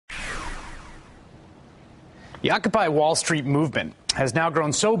The Occupy Wall Street movement has now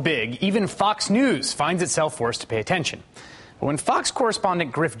grown so big, even Fox News finds itself forced to pay attention. But when Fox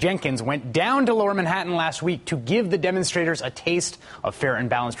correspondent Griff Jenkins went down to Lower Manhattan last week to give the demonstrators a taste of fair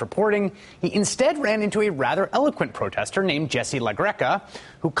and balanced reporting, he instead ran into a rather eloquent protester named Jesse LaGreca,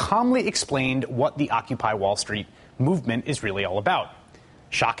 who calmly explained what the Occupy Wall Street movement is really all about.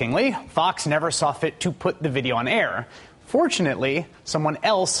 Shockingly, Fox never saw fit to put the video on air. Fortunately, someone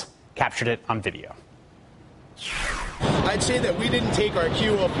else captured it on video. I'd say that we didn't take our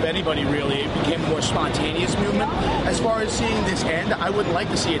cue off of anybody, really. It became a more spontaneous movement. As far as seeing this end, I wouldn't like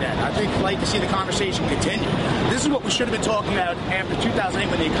to see it end. I'd like to see the conversation continue. This is what we should have been talking about after 2008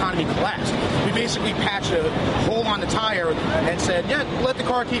 when the economy collapsed. We basically patched a hole on the tire and said, yeah, let the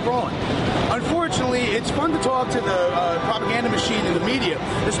car keep rolling. Unfortunately, it's fun to talk to the propaganda machine in the media,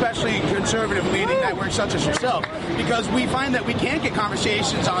 especially conservative-leaning networks such as yourself, because we find that we can't get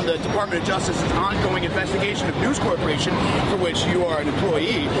conversations on the Department of Justice's ongoing investigation of News Corporation, for which you are an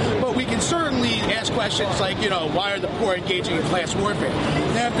employee, but we can certainly ask questions like, why are the poor engaging in class warfare?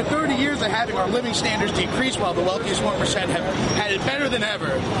 Now, after 30 years of having our living standards decrease while the wealthiest 1% have had it better than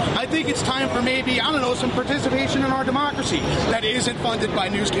ever, I think it's time for maybe, some participation in our democracy that isn't funded by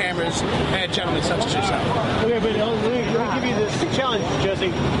news cameras and gentlemen such as yourself. Okay, but let me give you this challenge,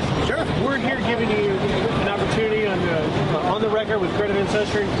 Jesse. Sure. We're here giving you an opportunity on the record with credit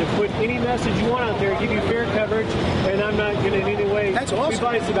ancestry to put any message you want out there, give you fair coverage, and I'm not going to in any way be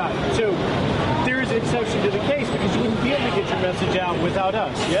biased about it. So there is an exception to the case because you wouldn't be able to get your message out without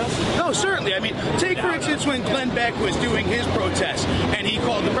us, yes? No, certainly. I mean, take, for instance, when Glenn Beck was doing his protest and he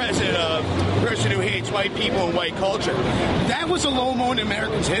called the president a person who hates white people and white culture. That was a low moment in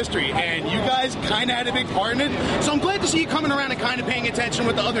Americans' history, and you guys kind of had a big part in it. So I'm glad to see you coming around and kind of paying attention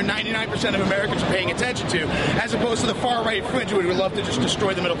what the other 99% of Americans are paying attention to, as opposed to the far-right fringe who would love to just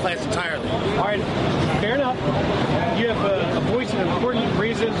destroy the middle class entirely. All right, fair enough. You have a voice and an important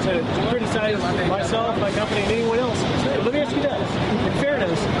reason to criticize myself, my company, and anyone else. But let me ask you this. In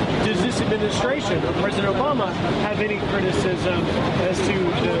fairness, does this administration, or President Obama, have any criticism as to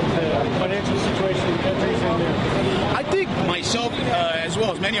the financial situation in countries in there? I think myself, as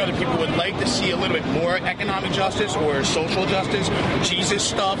well as many other people, would like to see a little bit more economic justice or social justice, Jesus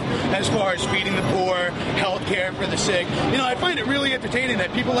stuff, as far as feeding the poor, health care for the sick. I find it really entertaining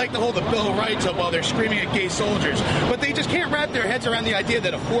that people like to hold the Bill of Rights up while they're screaming at gay soldiers, but they just can't wrap their heads around the idea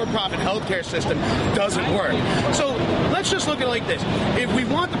that a for-profit health care system doesn't work. So let's just look at it like this. If we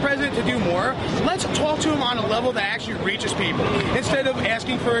want the president to do more, let's talk to him on a level that actually reaches people, instead of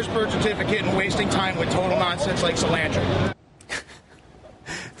asking for his birth certificate and wasting time with total nonsense like cilantro.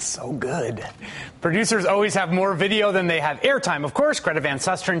 So good. Producers always have more video than they have airtime. Of course, Greta Van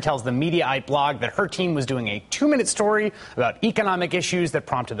Susteren tells the Mediaite blog that her team was doing a 2-minute story about economic issues that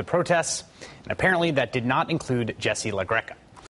prompted the protests. And apparently that did not include Jesse LaGreca.